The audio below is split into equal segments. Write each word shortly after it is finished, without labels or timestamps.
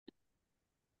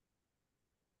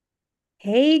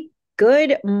Hey,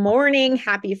 good morning.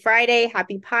 Happy Friday.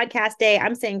 Happy podcast day.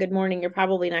 I'm saying good morning. You're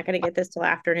probably not going to get this till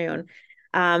afternoon.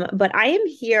 But I am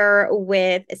here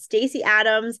with Stacey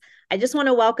Adams. I just want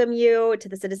to welcome you to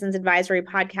the Citizens Advisory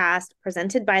podcast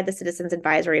presented by the Citizens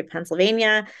Advisory of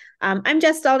Pennsylvania. I'm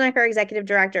Jess Stelnick, our executive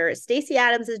director. Stacey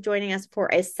Adams is joining us for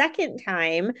a second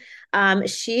time.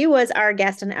 She was our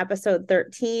guest on episode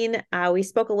 13. We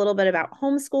spoke a little bit about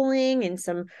homeschooling and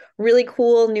some really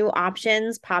cool new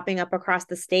options popping up across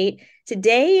the state.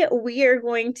 Today, we are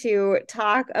going to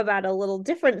talk about a little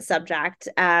different subject.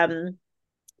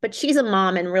 But she's a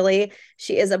mom and really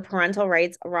she is a parental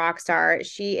rights rock star.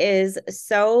 She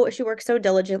works so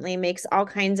diligently, makes all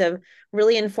kinds of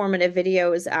really informative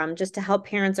videos just to help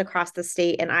parents across the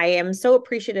state. And I am so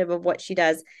appreciative of what she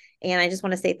does. And I just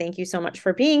want to say thank you so much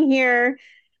for being here.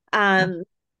 Um,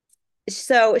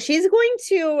 so she's going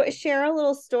to share a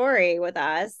little story with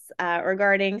us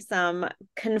regarding some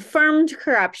confirmed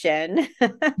corruption.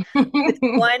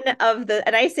 One of the,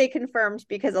 and I say confirmed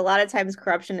because a lot of times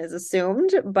corruption is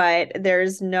assumed, but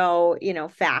there's no,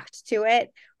 fact to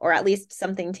it, or at least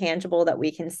something tangible that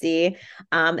we can see.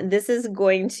 This is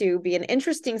going to be an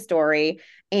interesting story.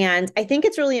 And I think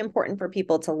it's really important for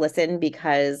people to listen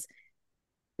because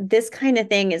this kind of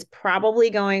thing is probably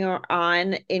going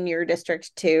on in your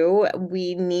district too.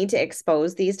 We need to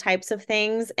expose these types of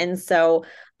things. And so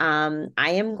I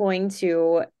am going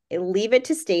to leave it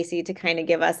to Stacey to kind of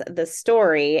give us the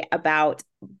story about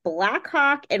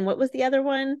Blackhawk and what was the other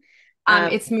one?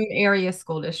 It's Moon Area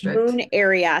School District. Moon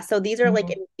area. So these are like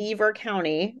Mhm. in Beaver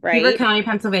County, Beaver right? County,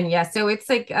 Pennsylvania. So it's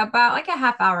like about like a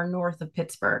half hour north of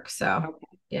Pittsburgh. So Okay. All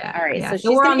yeah, right. yeah. So So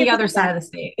she's we're going on to the give us other the side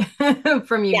of the state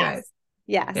from you guys. yes.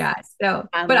 Yes. Yeah. So,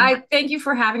 but Um, I thank you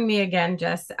for having me again,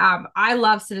 Jess. I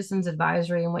love Citizens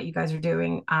Advisory and what you guys are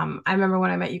doing. I remember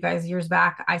when I met you guys years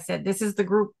back, I said, this is the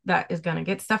group that is going to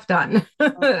get stuff done.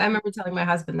 I remember telling my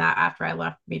husband that after I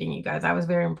left meeting you guys. I was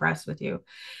very impressed with you.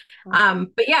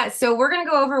 awesome. But yeah, so we're gonna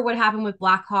go over what happened with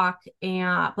Blackhawk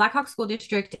School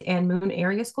District and Moon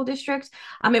Area School District.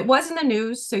 It was in the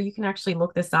news, so you can actually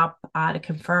look this up to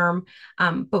confirm.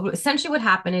 But essentially, what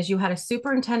happened is you had a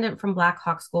superintendent from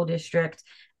Blackhawk School District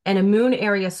and a Moon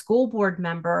Area school board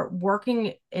member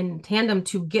working in tandem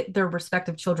to get their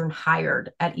respective children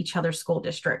hired at each other's school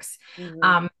districts. Mhm.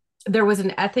 Um, there was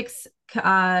an ethics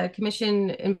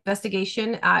commission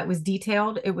investigation. It was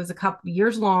detailed. It was a couple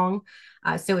years long.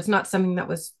 So it's not something that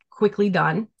was quickly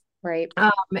done. Right.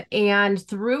 Um, and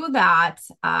through that,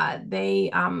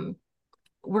 they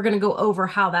we're going to go over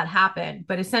how that happened.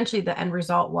 But essentially, the end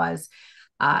result was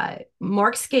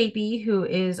Mark Scapey, who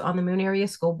is on the Moon Area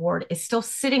School Board, is still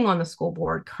sitting on the school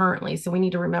board currently. So we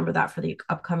need to remember that for the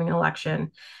upcoming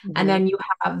election. And Mhm. then you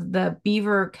have the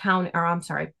Beaver County, or I'm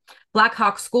sorry, Black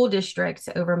Hawk School District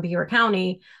over in Beaver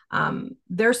County.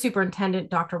 Their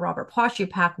superintendent, Dr. Robert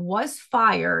Poshupak, was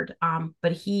fired,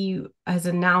 but he has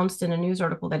announced in a news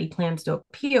article that he plans to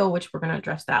appeal, which we're going to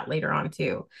address that later on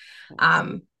too. Yes.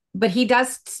 But he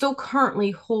does still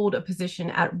currently hold a position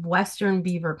at Western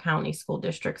Beaver County School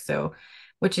District. So,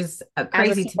 which is As a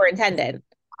crazy to me. superintendent.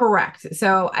 Correct.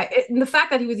 So, the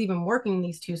fact that he was even working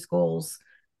these two schools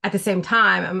at the same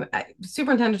time,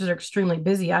 superintendents are extremely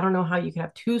busy. I don't know how you can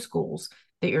have two schools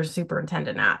that you're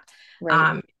superintendent at, Right.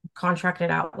 um,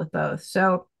 contracted out with both.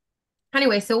 So,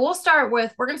 anyway, so we're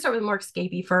going to start with Mark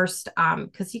Scapey first,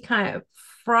 because he kind of,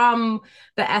 from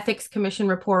the ethics commission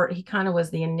report, he kind of was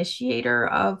the initiator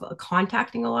of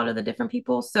contacting a lot of the different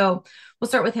people. So we'll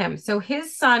start with him. So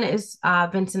his son is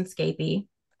Vincent Scapey,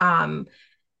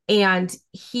 and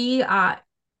he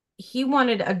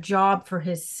wanted a job for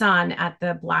his son at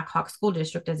the Black Hawk School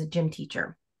District as a gym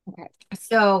teacher. Okay.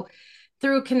 So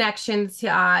through connections, he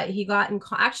got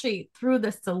actually through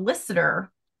the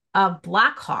solicitor of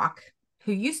Blackhawk,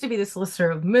 who used to be the solicitor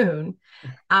of Moon,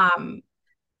 um,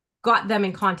 got them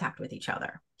in contact with each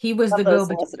other. He was Love the those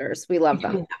go-between solicitors. We love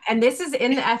between them. them. And this is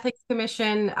in the Ethics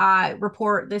Commission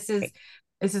report. This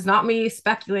is not me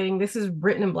speculating. This is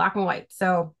written in black and white.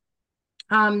 So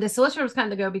the solicitor was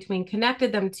kind of the go-between,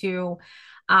 connected them to,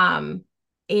 um,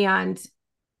 and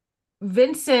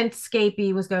Vincent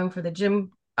Scapey was going for the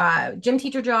gym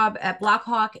teacher job at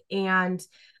Blackhawk, and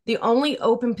the only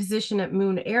open position at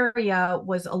Moon Area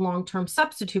was a long-term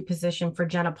substitute position for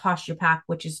Jenna Postupak,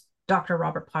 which is Dr.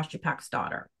 Robert Postupak's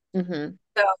daughter. Hmm.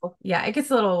 So yeah, it gets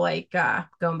a little like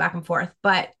going back and forth,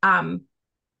 but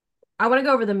I want to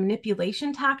go over the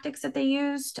manipulation tactics that they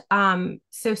used.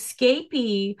 So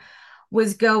Scapey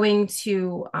was going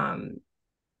to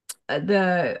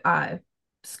the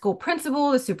school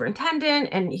principal, the superintendent,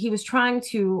 and he was trying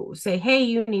to say, hey,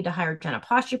 you need to hire Jenna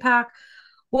Postupak.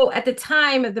 Well, at the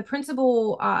time, the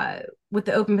principal with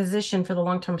the open position for the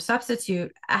long-term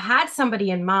substitute had somebody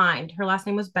in mind. Her last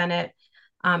name was Bennett.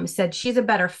 Said she's a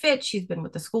better fit. She's been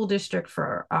with the school district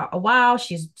for a while.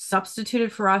 She's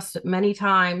substituted for us many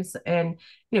times, and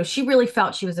she really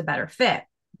felt she was a better fit.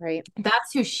 Right.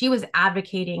 That's who she was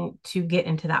advocating to get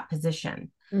into that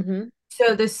position. Mm-hmm.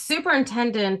 So the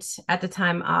superintendent at the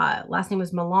time, last name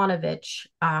was Milanovic.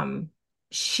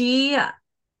 She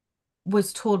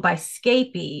was told by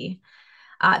Scapy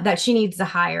that she needs to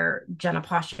hire Jenna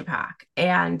Poshpak.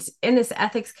 And in this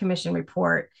ethics commission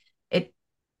report,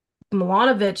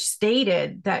 Milanovic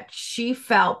stated that she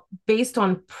felt, based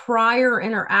on prior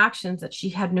interactions, that she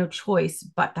had no choice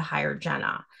but to hire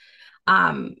Jenna.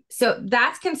 So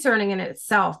that's concerning in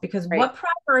itself, because Right. what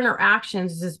prior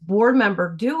interactions is this board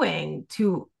member doing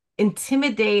to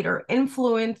intimidate or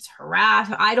influence, harass?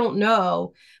 I don't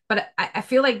know, but I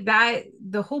feel like that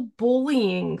the whole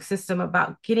bullying system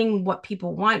about getting what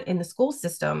people want in the school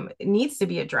system needs to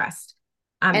be addressed.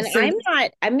 And So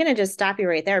I'm going to just stop you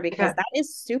right there because yeah, that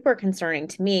is super concerning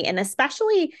to me. And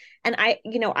especially, and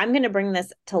I'm going to bring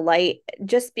this to light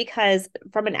just because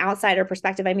from an outsider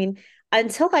perspective, I mean,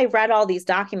 until I read all these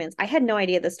documents, I had no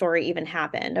idea the story even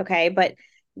happened. Okay. But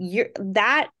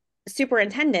that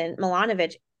superintendent,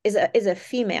 Milanovic, is a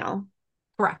female.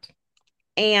 correct.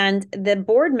 And the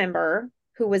board member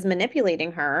who was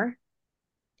manipulating her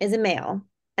is a male.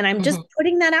 And I'm just Mm-hmm.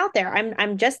 putting that out there.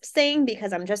 I'm just saying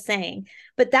because I'm just saying.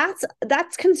 But that's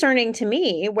concerning to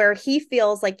me where he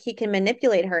feels like he can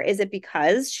manipulate her. Is it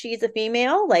because she's a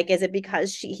female? Like is it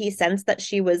because he sensed that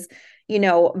she was,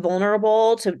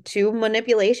 vulnerable to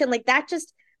manipulation? Like that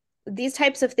just these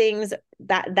types of things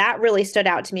that really stood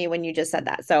out to me when you just said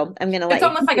that. So I'm going to let It's you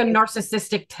almost like a continue.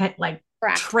 narcissistic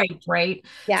Correct. trait, right?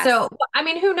 Yes, So I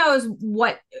mean, who knows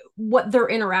what their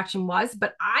interaction was,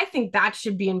 but I think that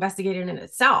should be investigated in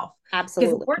itself, because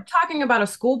absolutely. we're talking about a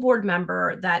school board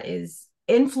member that is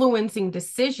influencing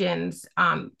decisions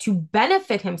to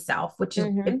benefit himself, which is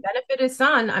it Hmm. benefit his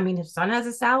son. I mean, his son has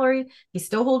a salary, he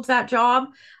still holds that job.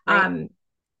 Right. um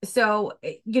so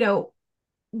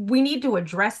we need to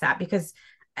address that, because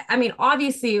I mean,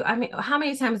 obviously, I mean, how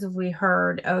many times have we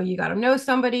heard, oh, you got to know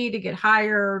somebody to get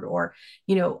hired, or,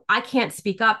 I can't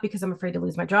speak up because I'm afraid to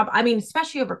lose my job. I mean,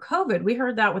 especially over COVID, we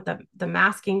heard that with the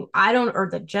masking. Or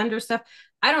the gender stuff.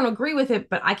 I don't agree with it,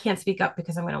 but I can't speak up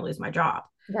because I'm going to lose my job.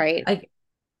 Right. Like,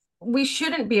 we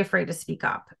shouldn't be afraid to speak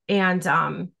up. And,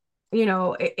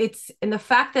 it's, and the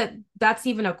fact that that's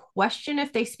even a question,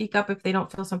 if they speak up, if they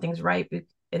don't feel something's right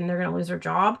and they're going to lose their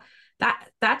job,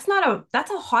 that's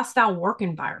a hostile work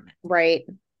environment. Right.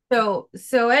 So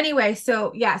anyway,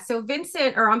 so yeah, so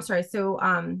Vincent, or I'm sorry, so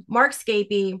Mark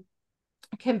Scapy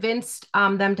convinced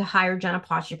them to hire Jenna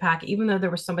Poshpak, even though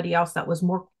there was somebody else that was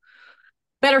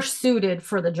better suited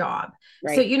for the job.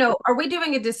 So, Right. are we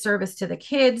doing a disservice to the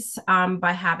kids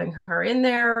by having her in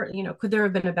there? Could there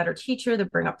have been a better teacher to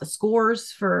bring up the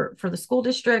scores for the school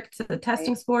district, the Right.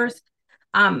 testing scores?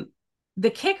 Um, the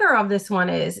kicker of this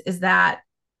one is that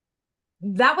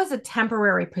was a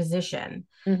temporary position.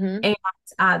 Hmm.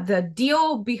 And the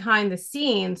deal behind the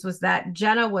scenes was that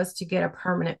Jenna was to get a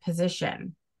permanent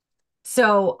position.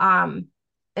 So,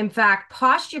 in fact,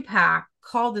 Postupak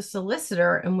called the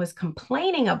solicitor and was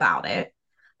complaining about it.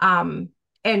 And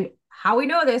how we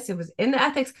know this, it was in the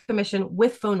ethics commission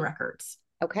with phone records.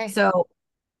 Okay. So,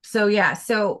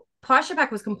 so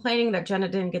Postupak was complaining that Jenna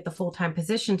didn't get the full-time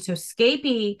position. So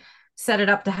Scapy set it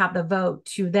up to have the vote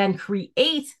to then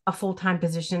create a full-time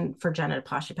position for Jenna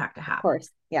Postupak to Of have. course.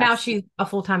 Now Yes. she's a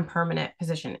full-time permanent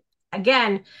position.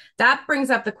 Again, that brings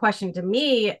up the question to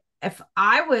me. If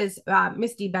I was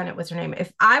Misty Bennett was her name.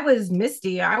 If I was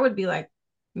Misty, I would be like,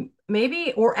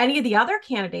 maybe, or any of the other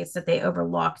candidates that they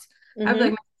overlooked, I'd be like,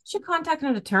 Hmm. I should contact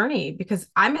an attorney, because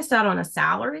I missed out on a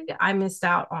salary. I missed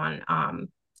out on,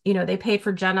 they paid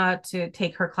for Jenna to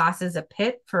take her classes at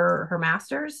Pitt for her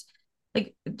master's.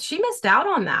 Like, she missed out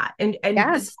on that. And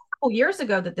Yeah. this is a couple years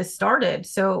ago that this started.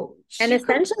 So And she could.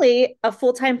 essentially a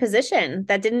full-time position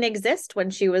that didn't exist when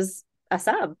she was a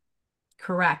sub.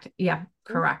 Correct. Yeah, Mhm.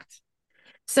 correct.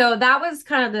 So that was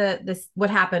kind of this what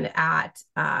happened at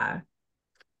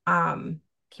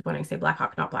keep wanting to say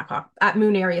Blackhawk, not Blackhawk, at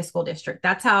Moon Area School District.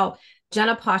 That's how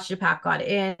Jenna Poshpak got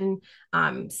in.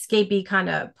 Scapy kind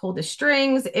of pulled the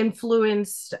strings,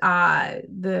 influenced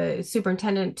the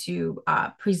superintendent to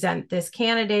present this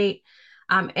candidate.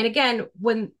 And again,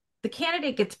 when the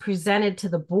candidate gets presented to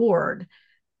the board,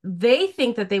 they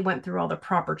think that they went through all the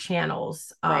proper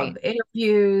channels Right. of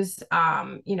interviews,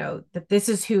 that this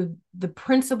is who the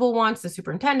principal wants, the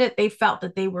superintendent. They felt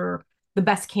that they were the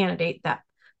best candidate that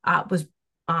was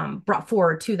brought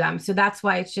forward to them. So that's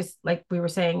why it's just like we were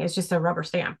saying, it's just a rubber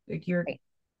stamp. Like Right.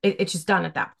 it's just done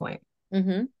at that point.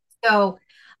 Mm-hmm. So,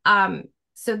 um,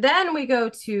 so then we go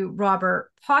to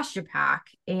Robert Postupak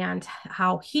and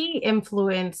how he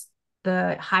influenced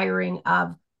the hiring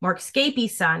of Mark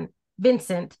Scapey's son,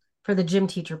 Vincent, for the gym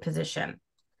teacher position.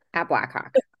 At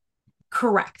Blackhawk.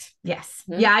 Correct. Yes.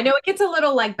 Mm-hmm. Yeah, I know it gets a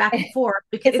little like back and forth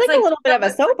because It's it's like a like, little bit of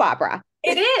a soap opera.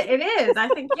 it is. It is. I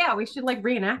think, yeah, we should like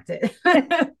reenact it.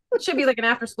 It should be like an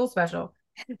after school special.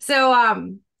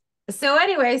 So, so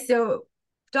anyway, so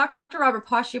Dr. Robert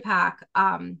Postupak,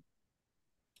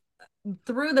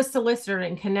 through the solicitor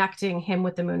and connecting him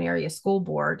with the Moon Area School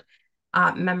Board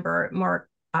member, Mark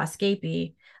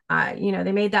Scapey,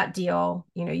 they made that deal.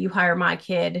 You hire my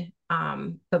kid.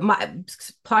 But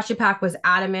Poshupak was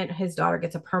adamant his daughter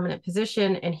gets a permanent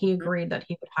position, and he agreed that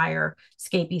he would hire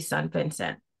Scapey's son,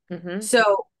 Vincent. Mm-hmm.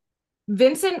 So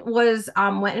Vincent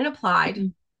went and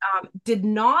applied, did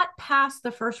not pass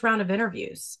the first round of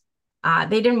interviews.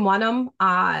 They didn't want him.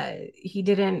 He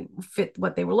didn't fit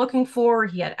what they were looking for.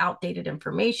 He had outdated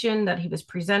information that he was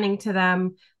presenting to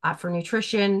them for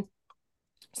nutrition.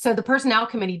 So the personnel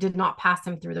committee did not pass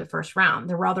him through the first round.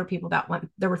 There were other people that went.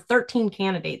 There were 13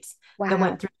 candidates that Wow.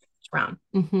 went through the first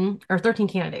round, or 13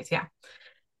 candidates. Yeah.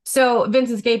 So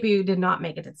Vincent Scapey did not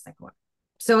make it to the second one.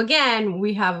 So again,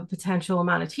 we have a potential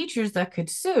amount of teachers that could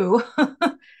sue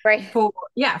Right.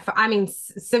 I mean,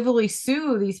 civilly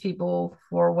sue these people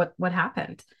for what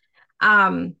happened.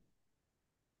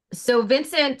 So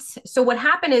what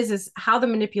happened is how the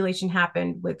manipulation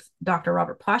happened with Dr.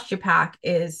 Robert Postupak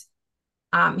is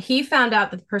he found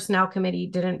out that the personnel committee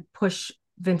didn't push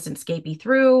Vincent Scapey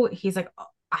through. He's like, oh,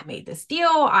 I made this deal.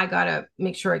 I got to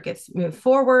make sure it gets moved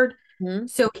forward. Mm-hmm.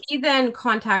 So he then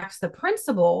contacts the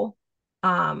principal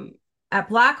at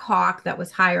Blackhawk that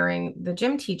was hiring the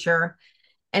gym teacher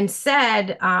and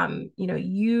said,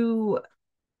 you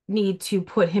need to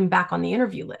put him back on the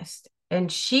interview list.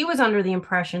 And she was under the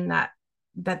impression that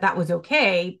was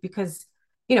okay because,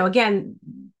 again,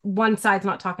 one side's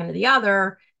not talking to the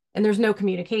other and there's no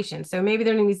communication. So maybe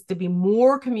there needs to be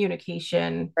more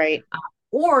communication, Right.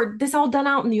 or this all done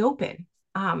out in the open.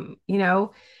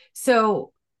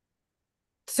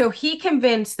 So he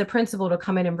convinced the principal to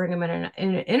come in and bring him in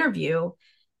an interview,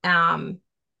 and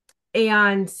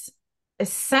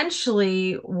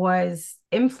essentially was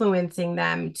influencing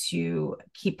them to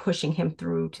keep pushing him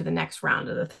through to the next round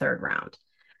of the third round.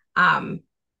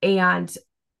 And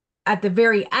at the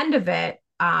very end of it,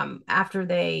 after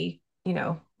they,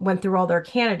 went through all their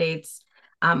candidates,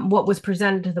 what was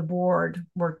presented to the board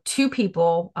were two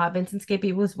people. Vincent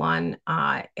Scapey was one,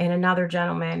 and another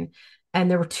gentleman, and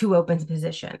there were two open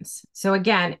positions. So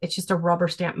again, it's just a rubber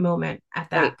stamp moment at Right.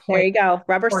 that There point. you go.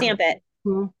 Rubber stamp it.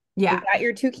 You Yeah. got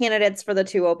your two candidates for the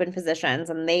two open positions,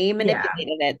 and they Yeah.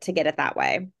 manipulated it to get it that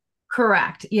way.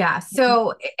 Correct. Yeah.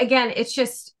 So again, it's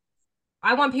just,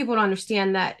 I want people to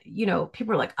understand that,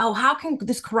 people are like, oh, how can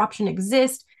this corruption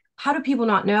exist? How do people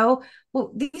not know?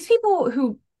 Well, these people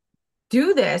who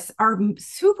do this are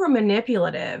super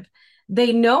manipulative.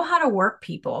 They know how to work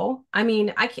people. I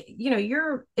mean,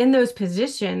 you're in those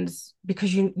positions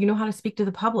because you know how to speak to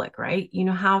the public, right? You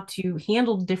know how to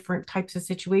handle different types of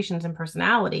situations and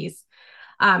personalities.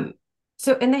 Um,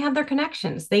 and they have their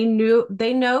connections. They know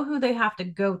who they have to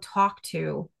go talk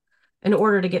to in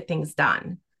order to get things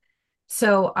done.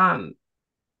 So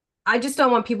I just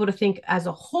don't want people to think as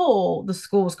a whole the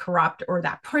school is corrupt or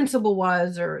that principal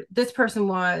was or this person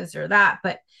was or that.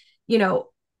 But,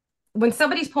 when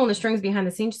somebody's pulling the strings behind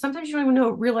the scenes, sometimes you don't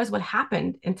even realize what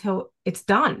happened until it's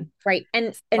done. Right.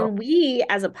 And we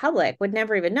as a public would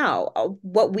never even know.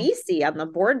 What we see on the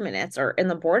board minutes or in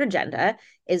the board agenda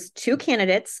is two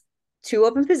candidates, two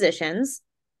open positions,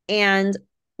 and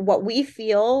what we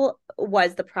feel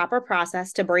was the proper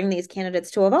process to bring these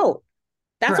candidates to a vote.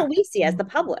 That's Correct. what we see as the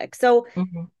public. So,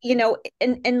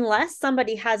 Mm-hmm. unless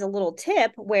somebody has a little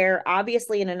tip where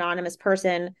obviously an anonymous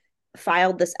person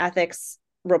filed this ethics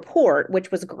report, which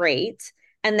was great,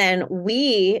 and then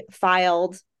we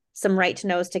filed some right to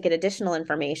knows to get additional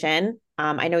information.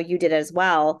 I know you did as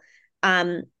well,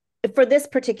 for this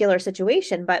particular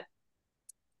situation. But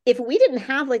if we didn't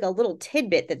have like a little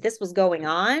tidbit that this was going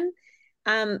on,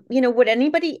 would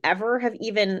anybody ever have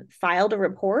even filed a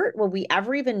report? Will we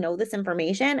ever even know this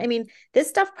information? I mean, this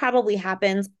stuff probably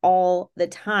happens all the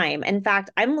time. In fact,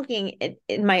 I'm looking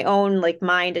in my own like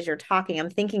mind as you're talking,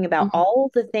 I'm thinking about Mm-hmm. all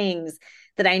the things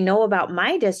that I know about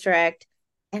my district.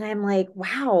 And I'm like,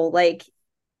 wow, like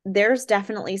there's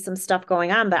definitely some stuff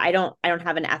going on, but I don't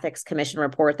have an ethics commission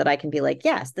report that I can be like,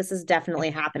 yes, this is definitely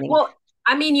happening. Well,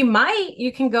 I mean,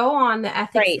 you can go on the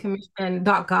Right.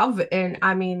 ethicscommission.gov. And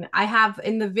I mean, I have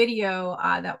in the video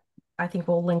that I think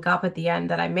we'll link up at the end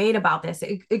that I made about this.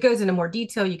 It goes into more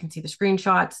detail. You can see the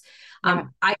screenshots. Yeah.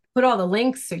 I put all the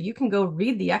links so you can go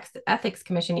read the Ethics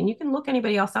Commission, and you can look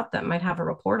anybody else up that might have a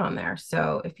report on there.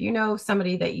 So if you know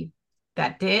somebody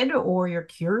that did, or you're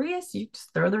curious, you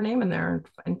just throw their name in there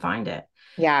and find it.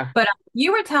 Yeah. But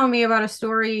you were telling me about a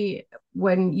story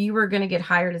when you were going to get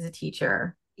hired as a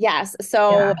teacher. Yes.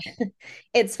 So Yeah.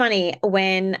 it's funny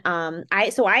when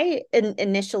I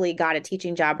initially got a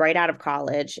teaching job right out of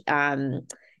college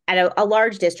at a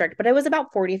large district, but it was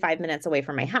about 45 minutes away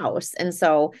from my house. And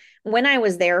so when I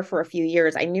was there for a few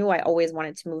years, I knew I always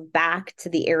wanted to move back to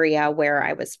the area where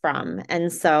I was from.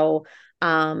 And so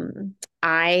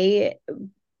I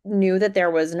knew that there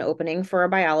was an opening for a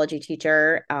biology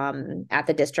teacher at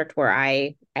the district where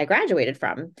I graduated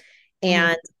from. Mhm.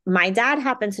 And my dad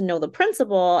happened to know the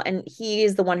principal, and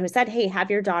he's the one who said, "Hey,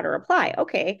 have your daughter apply."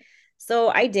 Okay. So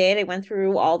I did. I went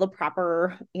through all the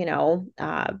proper,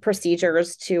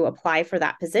 procedures to apply for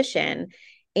that position.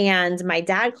 And my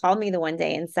dad called me the one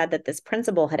day and said that this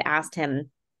principal had asked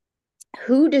him,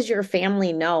 "Who does your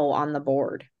family know on the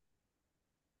board?"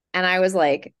 And I was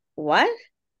like, "What?"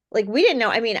 Like, we didn't know.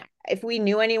 I mean, if we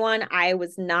knew anyone, I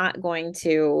was not going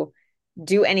to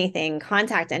do anything,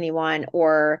 contact anyone,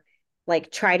 or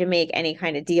like try to make any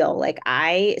kind of deal.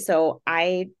 So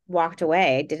I walked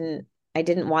away. I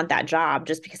didn't want that job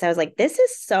just because I was like, this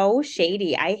is so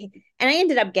shady. I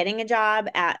ended up getting a job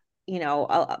at,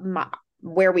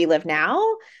 where we live now.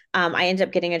 I ended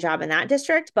up getting a job in that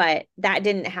district, but that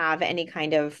didn't have any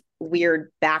kind of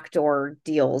weird backdoor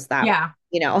deals that, Yeah.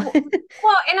 you know. Well,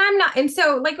 well, and I'm not, and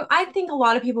so like I think a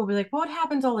lot of people will be like, well, it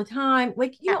happens all the time.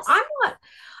 Like, Yes.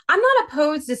 I'm not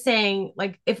opposed to saying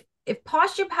like if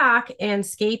Pack and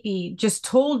Scapy just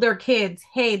told their kids,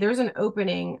 hey, there's an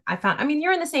opening. I mean,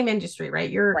 you're in the same industry,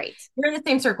 right? Right. You're in the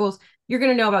same circles. You're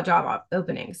gonna know about job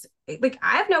openings. Like,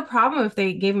 I have no problem if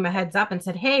they gave them a heads up and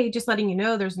said, hey, just letting you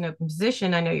know there's an open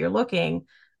position. I know you're looking.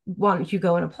 Why don't you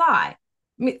go and apply?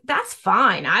 I mean, that's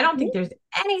fine. I don't think Mhm. there's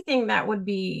anything that would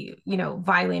be,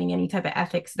 violating any type of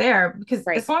ethics there, because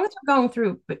Right. as long as we're going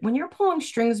through, but when you're pulling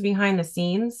strings behind the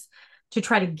scenes to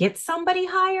try to get somebody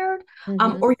hired, Hmm.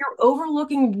 or you're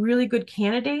overlooking really good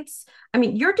candidates, I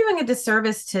mean, you're doing a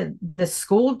disservice to the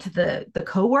school, to the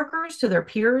coworkers, to their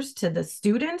peers, to the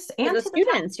students, To and the to the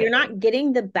students, you're taxpayers. not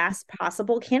getting the best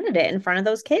possible candidate in front of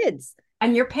those kids.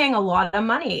 And you're paying a lot of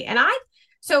money.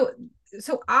 So,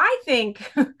 so I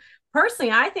think,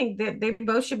 personally, I think that they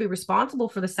both should be responsible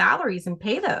for the salaries and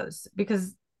pay those,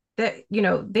 because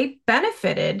they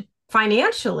benefited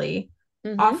financially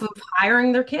off Hmm. of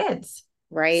hiring their kids.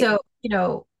 Right. So,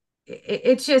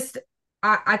 it's just,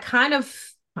 I kind of,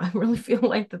 I really feel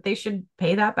like that they should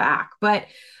pay that back. But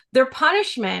their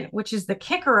punishment, which is the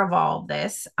kicker of all of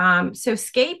this, so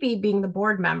Scapy, being the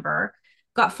board member,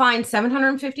 got fined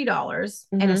 $750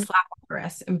 and a Hmm. slap on the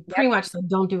wrist, and pretty Yep. much said,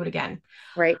 don't do it again.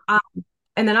 Right. Um,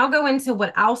 and then I'll go into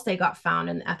what else they got found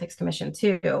in the Ethics Commission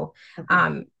too. Okay.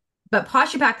 Um, but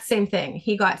Poshupak, same thing.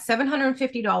 He got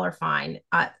 $750 fine.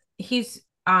 He's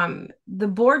the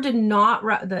board did not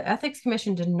the Ethics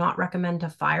Commission did not recommend to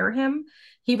fire him.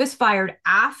 He was fired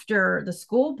after the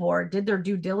school board did their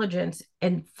due diligence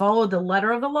and followed the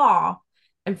letter of the law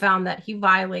and found that he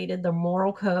violated the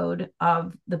moral code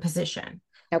of the position,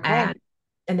 Okay.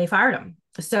 and they fired him.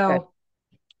 Good. So,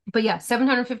 but yeah,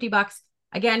 $750.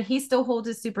 Again, he still holds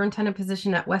his superintendent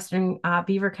position at Western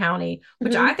Beaver County,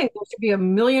 which Hmm. I think there should be a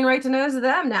million right to knows of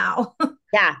them now.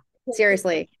 Yeah.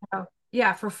 Seriously.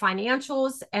 Yeah, for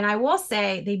financials. And I will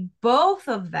say they both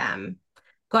of them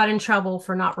got in trouble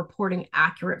for not reporting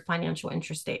accurate financial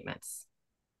interest statements.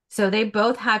 So they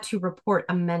both had to report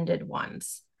amended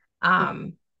ones.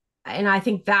 Um, and I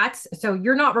think that's, so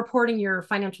you're not reporting your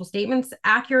financial statements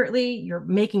accurately. You're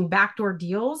making backdoor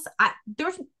deals.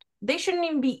 They shouldn't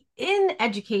even be in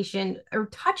education or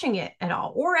touching it at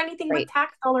all, or anything with Right.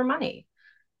 tax dollar money.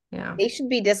 Yeah. They should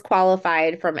be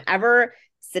disqualified from ever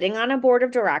sitting on a board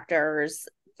of directors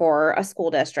for a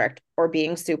school district or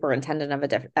being superintendent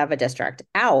of a district.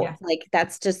 Out. Yeah. Like,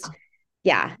 that's just,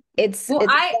 yeah. Well, It's a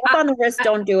slap on the wrist.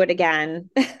 Don't do it again.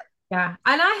 yeah.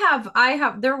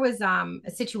 And there was a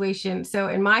situation. So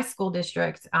in my school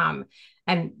district,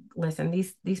 and listen,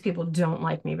 these people don't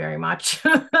like me very much.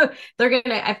 They're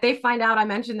gonna, if they find out I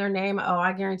mentioned their name, oh,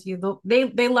 I guarantee you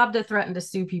they love to threaten to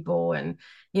sue people. And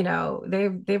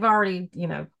they've already,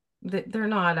 they're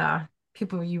not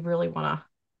people you really want to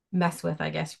mess with,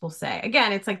 I guess we'll say.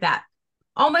 Again, it's like that.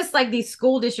 Almost like these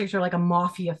school districts are like a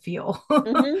mafia feel.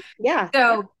 Hmm. Yeah.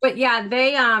 So, but yeah,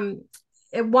 they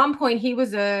at one point he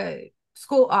was a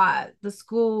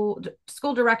school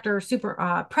director,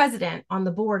 super president on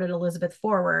the board at Elizabeth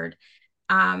Forward.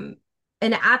 Um,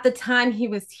 and at the time he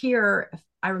was here, if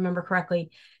I remember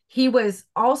correctly, he was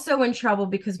also in trouble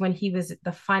because when he was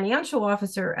the financial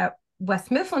officer at West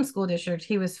Mifflin School District,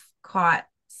 he was caught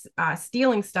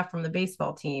stealing stuff from the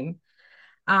baseball team.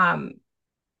 Um,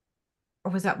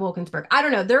 or was that Wilkinsburg? I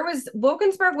don't know. There was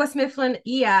Wilkinsburg, West Mifflin,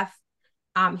 EF.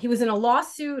 He was in a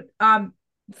lawsuit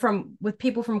from with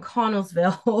people from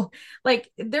Connellsville. Like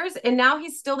there's, and now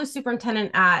he's still the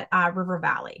superintendent at River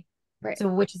Valley. Right. So,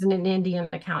 which is in Indiana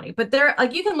County, but there,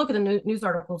 like, you can look at the news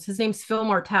articles. His name's Phil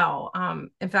Martell.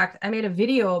 In fact, I made a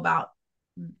video about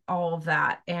all of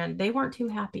that, and they weren't too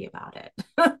happy about it.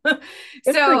 Good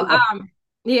for So, you.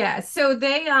 yeah, so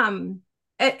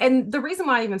and the reason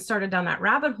why I even started down that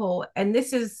rabbit hole, and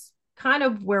this is kind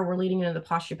of where we're leading into the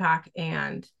posture pack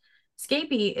and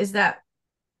Scapy, is that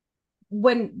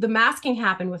when the masking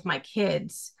happened with my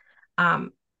kids,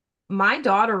 my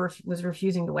daughter was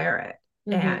refusing to wear it.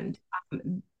 Mm-hmm.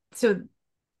 And so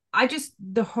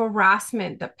the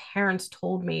harassment that parents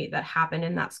told me that happened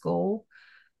in that school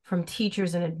from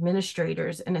teachers and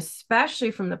administrators, and especially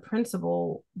from the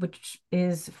principal, which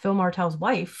is Phil Martell's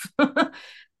wife,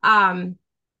 um,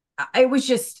 it was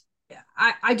just,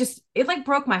 I just, it like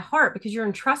broke my heart because you're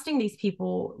entrusting these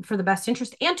people for the best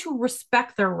interest and to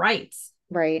respect their rights.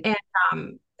 Right.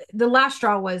 And the last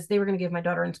straw was they were going to give my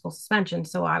daughter in school suspension.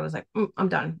 So I was like, I'm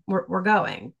done. We're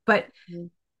going. But Mm-hmm.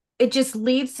 it just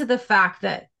leads to the fact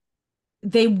that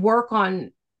they work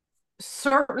on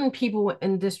certain people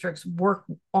in districts work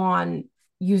on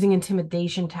using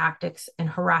intimidation tactics and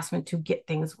harassment to get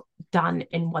things done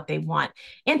in what they want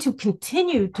and to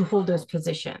continue to hold those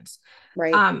positions.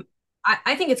 Right.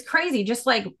 I think it's crazy. Just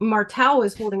like Martell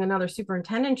is holding another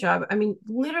superintendent job. I mean,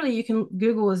 literally, you can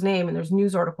Google his name and there's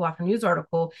news article after news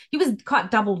article. He was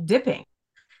caught double dipping.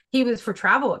 He was for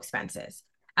travel expenses.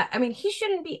 I mean, he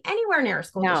shouldn't be anywhere near a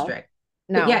school No, district,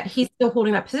 but no. yet he's still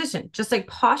holding that position, just like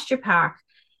Posture Pack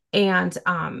and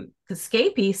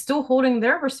Scapy still holding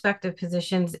their respective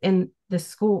positions in the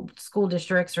school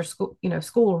districts or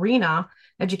school arena,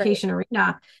 Right. education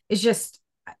arena is just,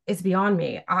 it's beyond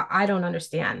me. I don't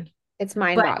understand. It's But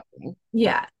mind-boggling.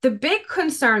 yeah, the big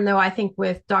concern though, I think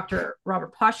with Dr.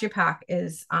 Robert Posture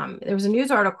is there was a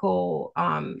news article,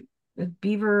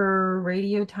 Beaver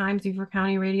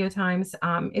County Radio Times.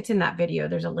 It's in that video.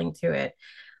 There's a link to it.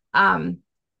 Um,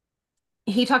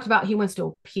 he talked about he wants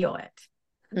to appeal it.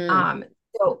 Mm. Um,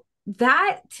 so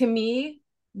that to me,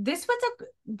 this was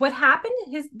what happened.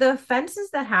 The offenses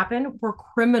that happened were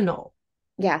criminal.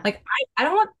 Yeah. Like I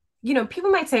don't want, people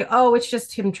might say, oh, it's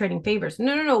just him trading favors.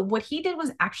 No, no, no. What he did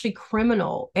was actually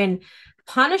criminal and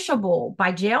punishable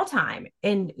by jail time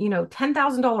and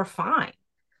 $10,000 fine.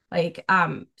 Like,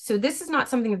 so this is not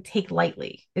something to take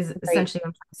lightly, is Right. essentially what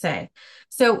I'm trying to say.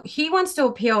 So he wants to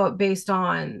appeal it based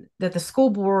on that the school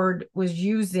board was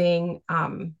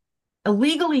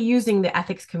illegally using the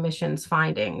ethics commission's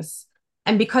findings.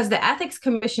 And because the ethics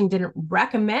commission didn't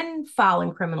recommend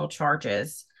filing criminal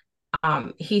charges,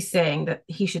 he's saying that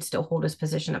he should still hold his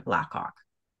position at Blackhawk.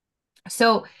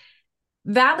 So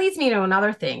that leads me to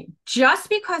another thing. Just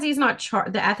because he's not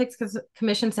charged, the ethics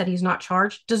commission said he's not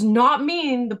charged, does not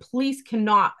mean the police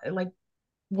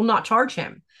will not charge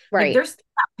him. Like Right. there's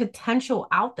that potential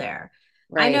out there.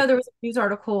 I know Right. there was a news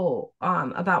article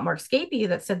about Mark Scapy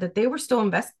that said that they were still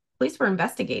police were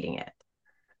investigating it.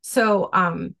 So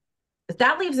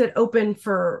that leaves it open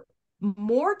for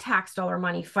more tax dollar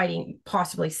money fighting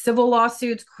possibly civil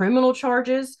lawsuits, criminal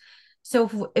charges.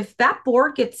 So if that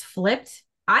board gets flipped,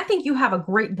 I think you have a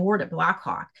great board at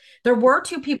Blackhawk. There were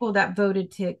two people that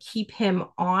voted to keep him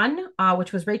on,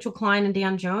 which was Rachel Klein and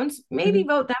Dan Jones. Maybe Mhm.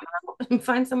 vote them out and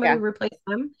find somebody Yeah. to replace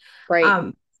them.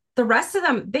 Right. The rest of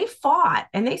them, they fought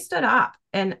and they stood up,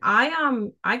 and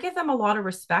I give them a lot of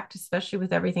respect, especially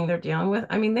with everything they're dealing with.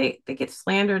 I mean, they get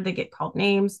slandered, they get called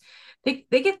names, they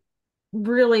get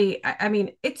really, I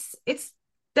mean, it's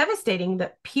devastating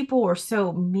that people are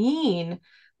so mean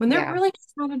when they're Yeah. really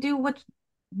just trying to do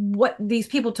what these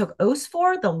people took oaths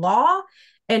for, the law,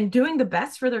 and doing the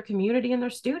best for their community and their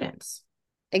students.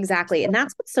 Exactly. And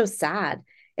that's what's so sad.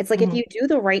 It's like if Mhm. you do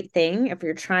the right thing, if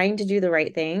you're trying to do the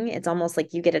right thing, it's almost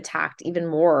like you get attacked even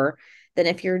more than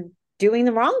if you're doing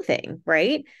the wrong thing,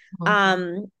 right?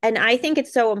 Mhm. And I think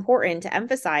it's so important to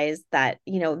emphasize that,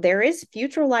 there is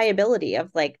future liability of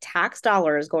like tax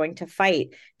dollars going to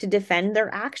fight to defend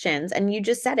their actions. And you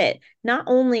just said it, not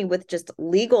only with just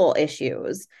legal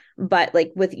issues, but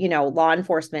like with, law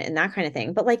enforcement and that kind of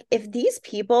thing. But like if these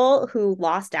people who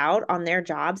lost out on their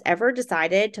jobs ever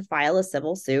decided to file a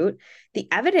civil suit, the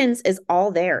evidence is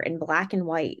all there in black and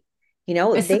white. They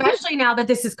Especially now that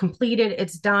this is completed,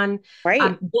 it's done.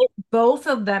 right. Both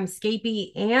of them,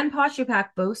 Scapy and Pachupak,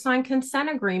 both signed consent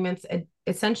agreements,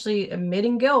 essentially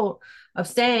admitting guilt of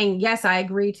saying, yes, I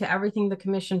agree to everything the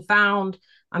commission found.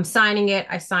 I'm signing it.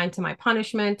 I signed to my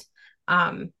punishment.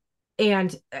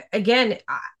 And again,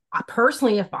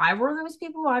 personally, if I were those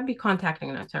people, I'd be contacting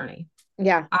an attorney.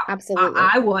 Yeah, I, absolutely.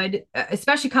 I would,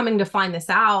 especially coming to find this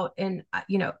out. And,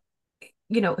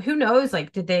 who knows,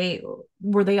 like,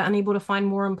 were they unable to find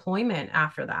more employment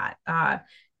after that?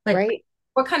 Like, Right.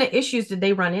 what kind of issues did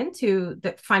they run into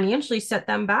that financially set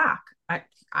them back?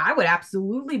 I would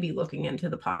absolutely be looking into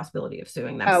the possibility of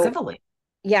suing them Oh, civilly.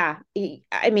 yeah.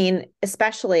 I mean,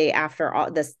 especially after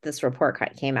all this report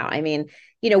came out. I mean,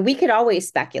 we could always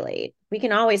speculate. We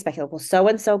can always speculate, well, so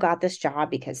and so got this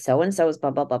job because so and so is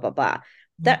blah blah blah blah blah.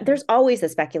 That there's always a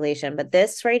speculation, but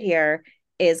this right here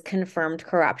is confirmed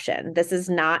corruption. This is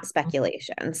not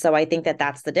speculation. So I think that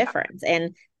that's the difference.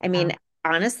 And I mean, Yeah.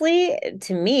 honestly,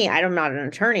 to me, I'm not an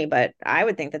attorney, but I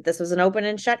would think that this was an open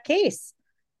and shut case.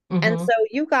 And Mm-hmm. so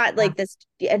you got Yeah. like this,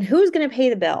 and who's going to pay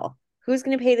the bill? Who's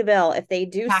going to pay the bill if they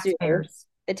do sue Taxpayers.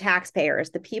 the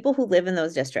taxpayers, the people who live in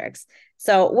those districts?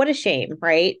 So what a shame,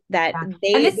 right? That Yeah. And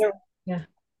this, yeah.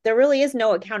 there really is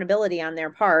no accountability on their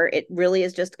part. It really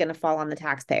is just going to fall on the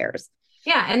taxpayers.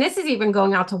 Yeah, and this is even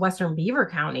going out to Western Beaver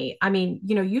County. I mean,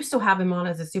 you still have him on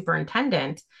as a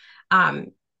superintendent.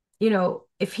 Um,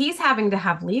 if he's having to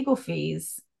have legal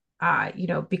fees,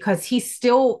 because he's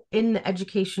still in the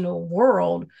educational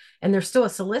world and there's still a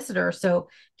solicitor, so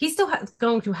he's still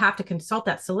going to have to consult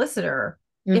that solicitor.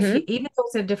 If Mm-hmm. even though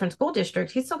it's a different school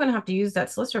district, he's still going to have to use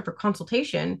that solicitor for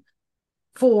consultation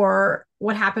for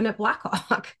what happened at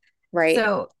Blackhawk. Right.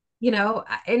 So,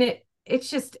 and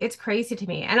it's crazy to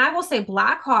me. And I will say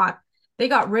Blackhawk, they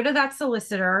got rid of that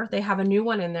solicitor. They have a new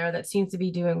one in there that seems to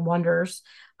be doing wonders.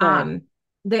 Good.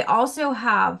 They also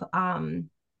have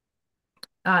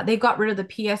they got rid of the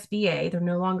PSBA. They're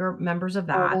no longer members of Oh,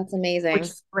 that, that's which amazing.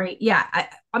 is great. Yeah,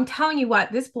 I'm telling you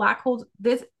what, this black hole,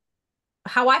 this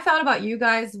how I felt about you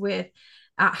guys with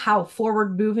how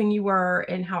forward moving you were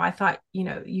and how I thought,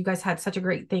 you guys had such a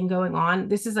great thing going on.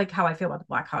 This is like how I feel about the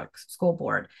Blackhawk School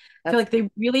Board. I feel That's like they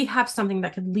really have something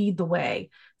that could lead the way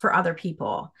for other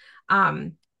people.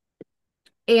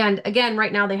 And again,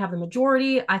 right now they have the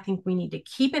majority. I think we need to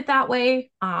keep it that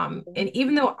way. And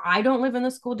even though I don't live in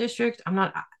the school district,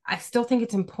 I still think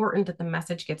it's important that the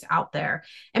message gets out there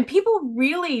and people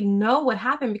really know what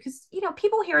happened because,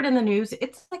 people hear it in the news.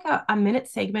 It's like a minute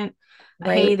segment.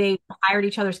 right. Hey, they hired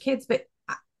each other's kids. But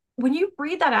when you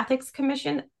read that ethics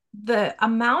commission, the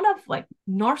amount of like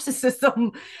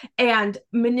narcissism and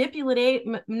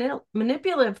manipulative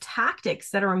tactics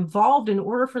that are involved in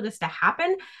order for this to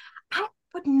happen, I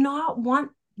would not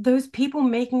want those people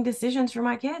making decisions for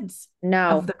my kids of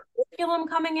No. the curriculum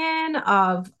coming in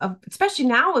of especially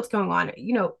now what's going on,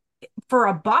 for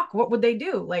a buck, what would they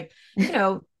do? Like,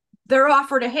 they're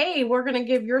offered hey, we're going to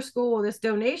give your school this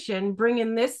donation, bring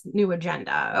in this new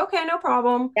agenda. Okay, no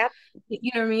problem. Yep.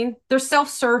 You know what I mean? They're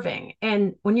self-serving.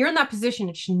 And when you're in that position,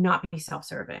 it should not be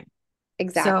self-serving.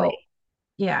 Exactly. So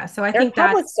yeah, so I They're think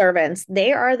public that's servants.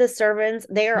 They are the servants.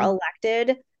 They are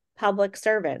elected public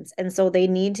servants. And so they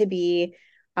need to be,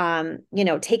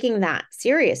 taking that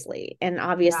seriously. And yeah,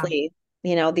 obviously,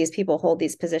 these people hold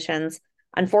these positions,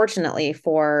 unfortunately,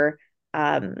 for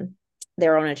um,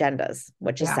 their own agendas,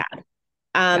 which is yeah, sad.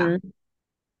 yeah, Um,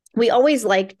 we always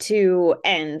like to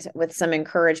end with some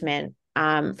encouragement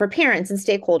for parents and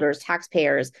stakeholders,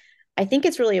 taxpayers. I think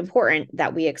it's really important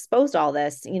that we exposed all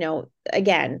this.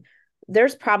 Again,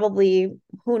 there's probably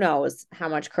who knows how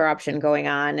much corruption going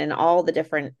on in all the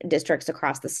different districts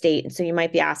across the state. And so you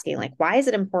might be asking, like, why is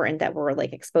it important that we're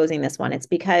like exposing this one? It's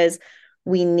because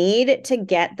we need to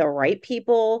get the right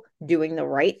people doing the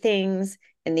right things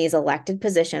in these elected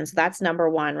positions. So that's number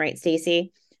one, right,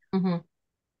 Stacey? mm-hmm.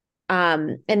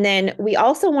 And then we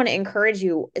also want to encourage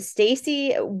you,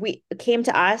 Stacey, we came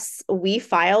to us, we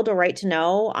filed a right to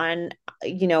know on,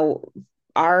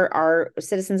 our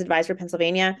Citizens Advisory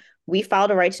Pennsylvania. We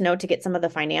filed a right to know to get some of the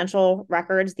financial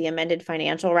records, the amended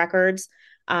financial records.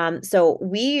 So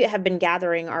we have been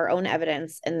gathering our own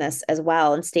evidence in this as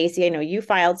well. And Stacey, I know you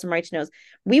filed some right to knows.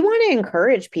 We want to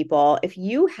encourage people, if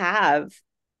you have,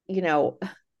 you know,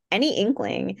 any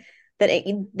inkling that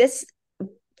this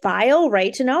file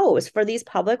right to knows for these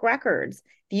public records.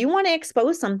 If you want to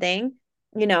expose something,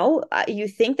 you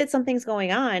think that something's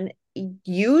going on,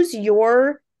 use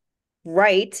your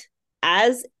right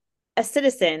as a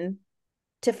citizen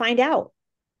to find out.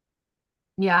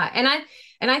 Yeah,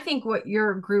 and I think what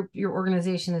your group, your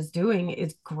organization is doing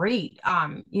is great.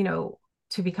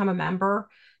 To become a member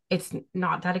It's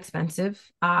not that expensive.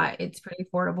 It's pretty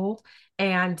affordable.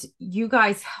 And you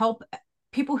guys help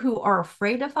people who are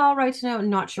afraid to file right to know,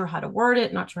 not sure how to word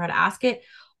it, not sure how to ask it.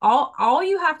 All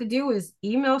you have to do is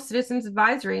email Citizens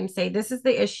Advisory and say, this is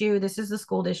the issue, this is the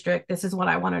school district, this is what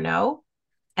I want to know.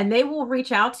 And they will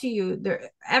reach out to you.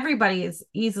 Everybody is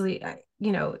easily,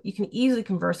 you can easily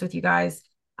converse with you guys.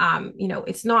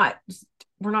 It's not,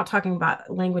 we're not talking about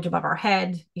language above our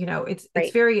head. It's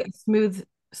Right. very smooth,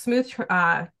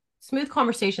 smooth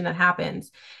conversation that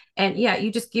happens. And yeah,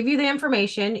 you just give you the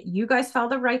information. You guys file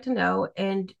the right to know,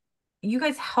 and you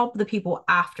guys help the people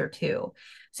after too.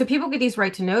 So people get these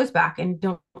right to knows back and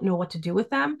don't know what to do with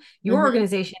them. Your Mm-hmm.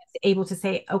 organization is able to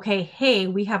say, okay, hey,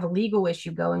 we have a legal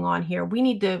issue going on here. We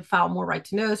need to file more right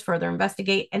to knows, further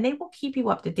investigate, and they will keep you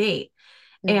up to date.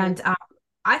 Mm-hmm. And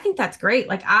I think that's great.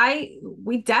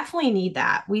 We definitely need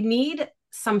that. We need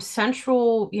some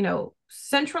centrally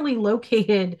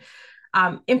located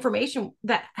information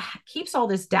that keeps all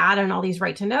this data and all these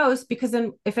right to knows, because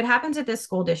then if it happens at this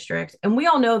school district, and we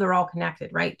all know they're all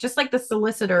connected, right? Just like the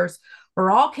solicitors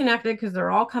are all connected because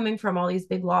they're all coming from all these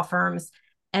big law firms.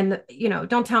 And,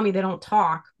 don't tell me they don't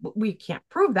talk. We can't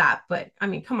prove that. But I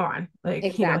mean, come on, hey,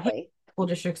 Exactly. school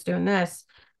district's doing this.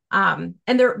 And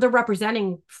they're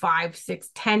representing 5, 6,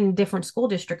 10 different school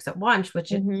districts at once,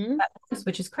 Mm-hmm.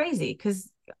 which is crazy because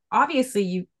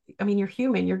obviously you're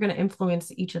human, you're going to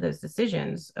influence each of those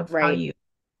decisions of how Right. you.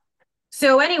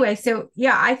 So anyway, so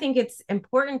yeah, I think it's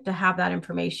important to have that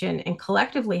information and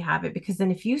collectively have it, because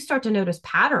then if you start to notice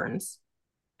patterns,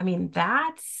 I mean,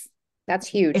 That's if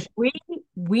huge.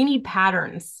 we need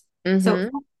patterns. So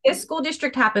Mm-hmm. this school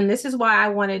district happened. This is why I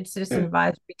wanted Citizen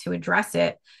Advisory to address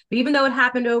it. But even though it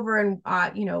happened over in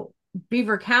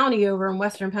Beaver County over in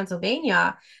Western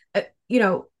Pennsylvania, uh, you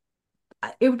know,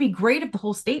 it would be great if the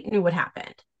whole state knew what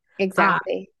happened. Uh,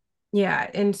 Exactly. yeah.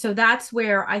 And so that's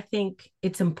where I think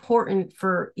it's important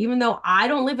for, even though I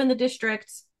don't live in the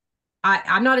district,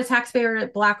 I'm not a taxpayer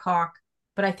at Blackhawk,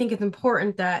 but I think it's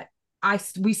important that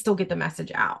we still get the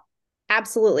message out.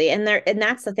 Absolutely. And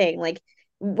that's the thing. Like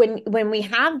when we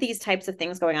have these types of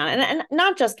things going on, and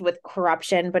not just with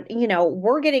corruption, but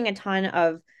we're getting a ton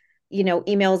of,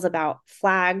 emails about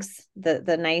flags,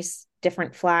 the nice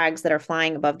different flags that are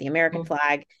flying above the American Mhm.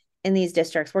 flag in these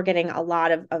districts. We're getting a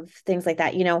lot of things like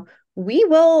that.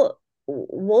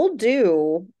 We'll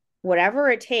do whatever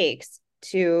it takes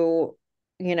to,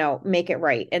 make it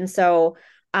right. And so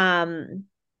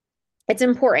it's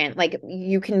important. Like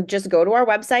you can just go to our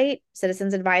website,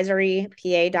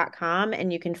 citizensadvisorypa.com,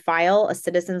 and you can file a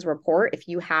citizens report if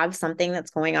you have something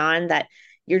that's going on that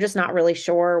you're just not really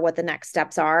sure what the next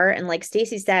steps are. And like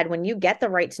Stacey said, when you get the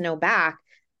right to know back,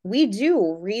 we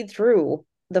do read through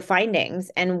the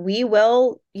findings and we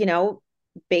will,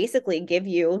 basically give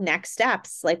you next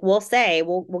steps. Like we'll say,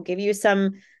 we'll give you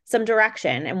some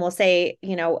direction and we'll say,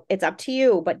 it's up to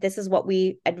you, but this is what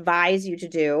we advise you to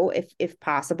do if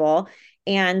possible.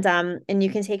 And you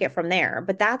can take it from there.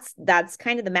 But that's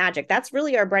kind of the magic. That's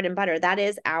really our bread and butter. That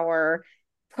is our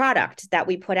product that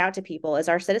we put out to people is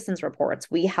our citizens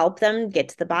reports. We help them get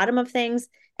to the bottom of things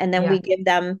and then Yeah. we give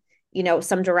them,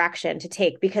 some direction to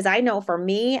take. Because I know for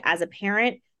me as a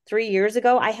parent 3 years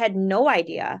ago, I had no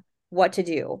idea what to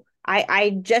do.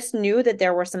 I just knew that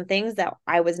there were some things that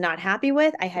I was not happy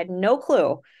with. I had no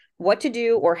clue what to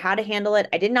do or how to handle it.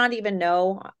 I did not even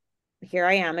know. Here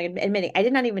I am admitting I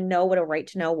did not even know what a right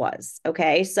to know was.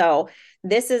 Okay. So Same.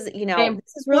 this is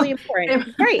really important.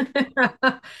 Same. Right.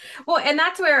 Well, and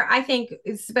that's where I think,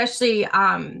 especially,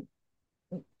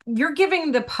 you're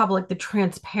giving the public the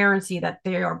transparency that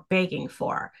they are begging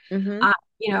for. Mm-hmm. Uh,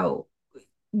 you know,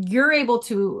 you're able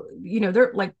to,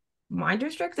 they're like, my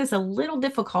district is a little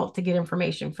difficult to get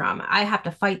information from. I have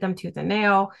to fight them tooth and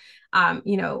nail.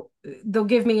 They'll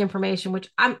give me information, which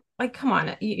I'm like, come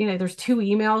on, there's 2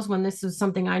 emails when this is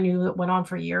something I knew that went on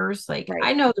for years. Like, I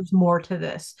Right. know there's more to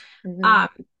this. Mm-hmm. Um,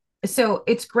 so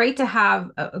it's great to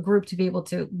have a group to be able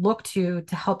to look to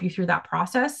help you through that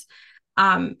process.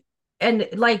 Um, and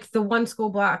like the one school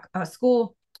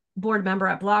board member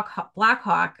at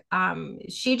Blackhawk,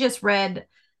 she just read.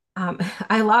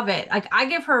 I love it. Like I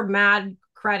give her mad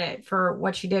credit for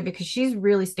what she did, because she's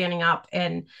really standing up,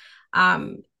 and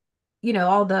um,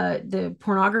 all the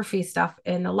pornography stuff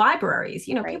in the libraries.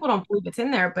 Right. People don't believe it's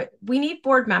in there, but we need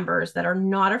board members that are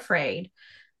not afraid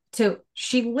to.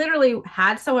 She literally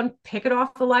had someone pick it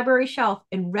off the library shelf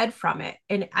and read from it.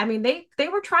 And I mean, they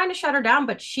were trying to shut her down,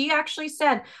 but she actually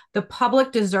said the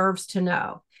public deserves to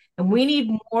know. And we need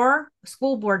more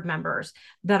school board members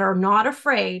that are not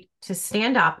afraid to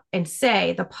stand up and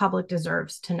say the public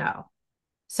deserves to know.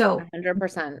 So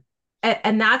 100%.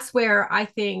 And that's where I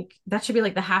think that should be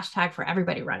like the hashtag for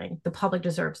everybody running. The public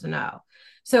deserves to know.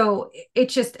 So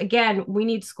it's just, again, we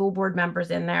need school board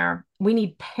members in there. We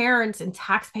need parents and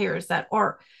taxpayers that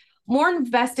are more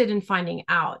invested in finding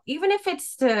out, even if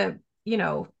it's to,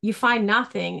 you find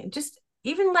nothing, just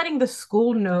even letting the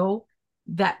school know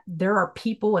that there are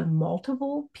people and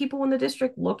multiple people in the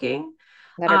district looking.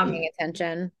 That are Um, paying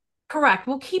attention. Correct.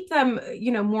 We'll keep them,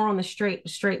 more on the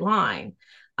straight line.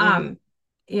 Mhm. Um,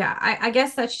 yeah, I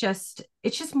guess it's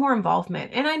just more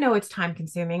involvement. And I know it's time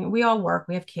consuming. We all work,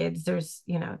 we have kids, there's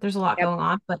a lot Yep. going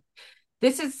on, but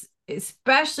this is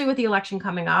especially with the election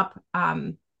coming up.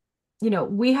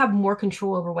 We have more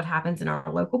control over what happens in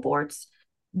our local boards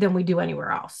than we do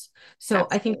anywhere else. So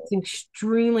I think Absolutely. it's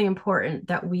extremely important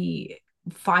that we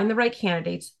find the right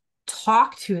candidates,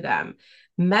 talk to them,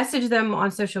 message them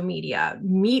on social media,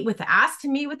 ask to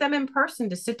meet with them in person,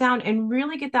 to sit down and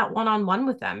really get that one-on-one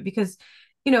with them, because,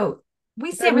 you know,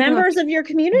 we say They're everything on members of your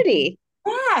community.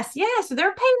 yes, yes,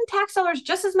 they're paying tax dollars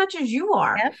just as much as you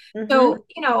are. Yep. Hmm. So,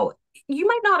 you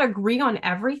might not agree on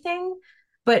everything,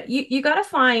 but you got to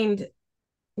find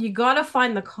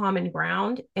the common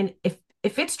ground. And if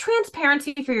it's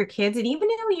transparency for your kids, and even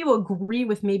though you agree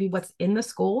with maybe what's in the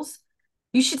schools,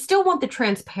 you should still want the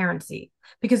transparency,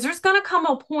 because there's going to come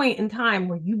a point in time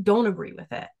where you don't agree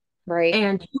with it. Right.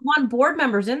 And you want board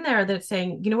members in there that's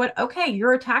saying, you know what, okay,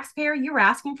 you're a taxpayer, you're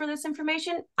asking for this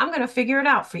information, I'm going to figure it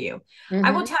out for you.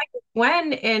 I will Hmm. tell you,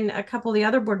 when in a couple of the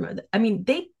other board members, I mean,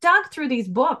 they dug through these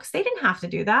books. They didn't have to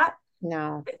do that.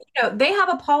 No. They have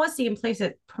a policy in place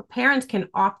that parents can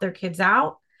opt their kids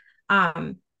out.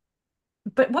 Um,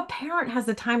 but what parent has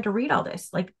the time to read all this?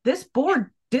 Like, this board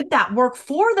did that work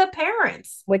for the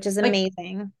parents. Which is Like,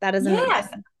 amazing. That is yes,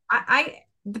 amazing.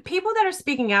 the people that are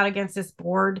speaking out against this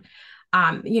board,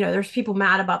 there's people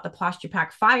mad about the posture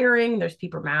pack firing. There's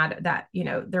people mad that,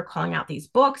 they're calling out these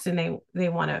books and they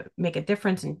want to make a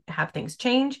difference and have things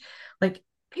change. Like,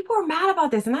 people are mad about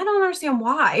this, and I don't understand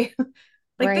why.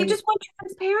 Like, they Right. just want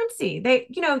transparency.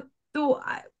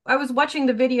 I was watching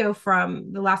the video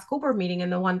from the last school board meeting,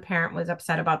 and the one parent was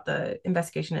upset about the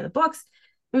investigation in the books.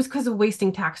 It was because of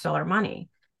wasting tax dollar money.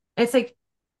 It's like,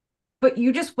 but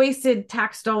you just wasted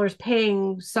tax dollars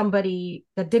paying somebody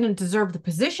that didn't deserve the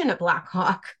position at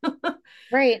Blackhawk.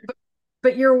 Right.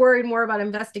 But you're worried more about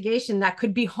investigation that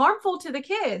could be harmful to the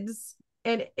kids,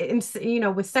 and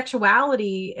with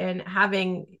sexuality and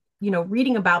having,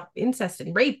 reading about incest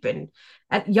and rape and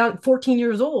at young 14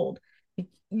 years old.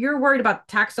 You're worried about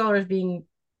tax dollars being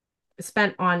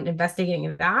spent on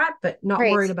investigating that, but not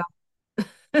Right. worried about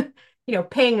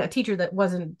paying a teacher that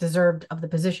wasn't deserved of the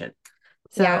position.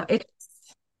 Yeah. So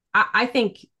I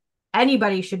think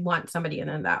anybody should want somebody in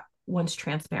there that wants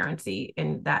transparency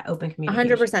and that open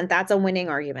communication. 100%. That's a winning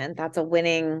argument. That's a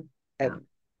winning. Yeah.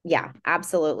 Yeah,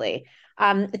 absolutely.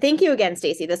 Thank you again,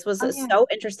 Stacey. This was Oh yeah. so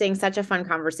interesting, such a fun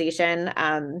conversation.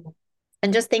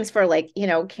 And just thanks for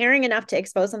caring enough to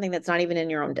expose something that's not even in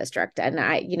your own district. And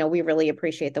we really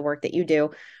appreciate the work that you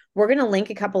do. We're going to link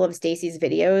a couple of Stacey's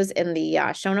videos in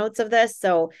the show notes of this.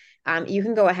 So you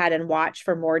can go ahead and watch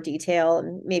for more detail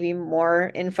and maybe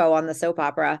more info on the soap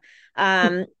opera,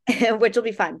 which will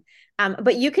be fun.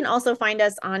 But you can also find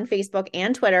us on Facebook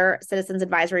and Twitter, Citizens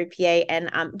Advisory PA. And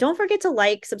don't forget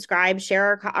to subscribe,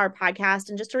 share our podcast.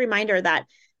 And just a reminder that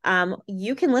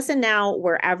you can listen now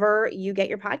wherever you get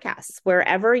your podcasts,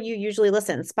 wherever you usually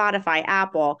listen, Spotify,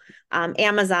 Apple,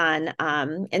 Amazon.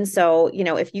 And so,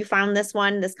 if you found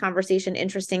this conversation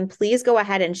interesting, please go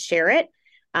ahead and share it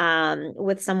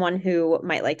with someone who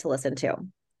might like to listen to.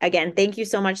 Again, thank you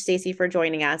so much, Stacey, for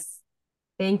joining us.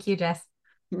 Thank you, Jess.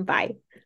 Bye.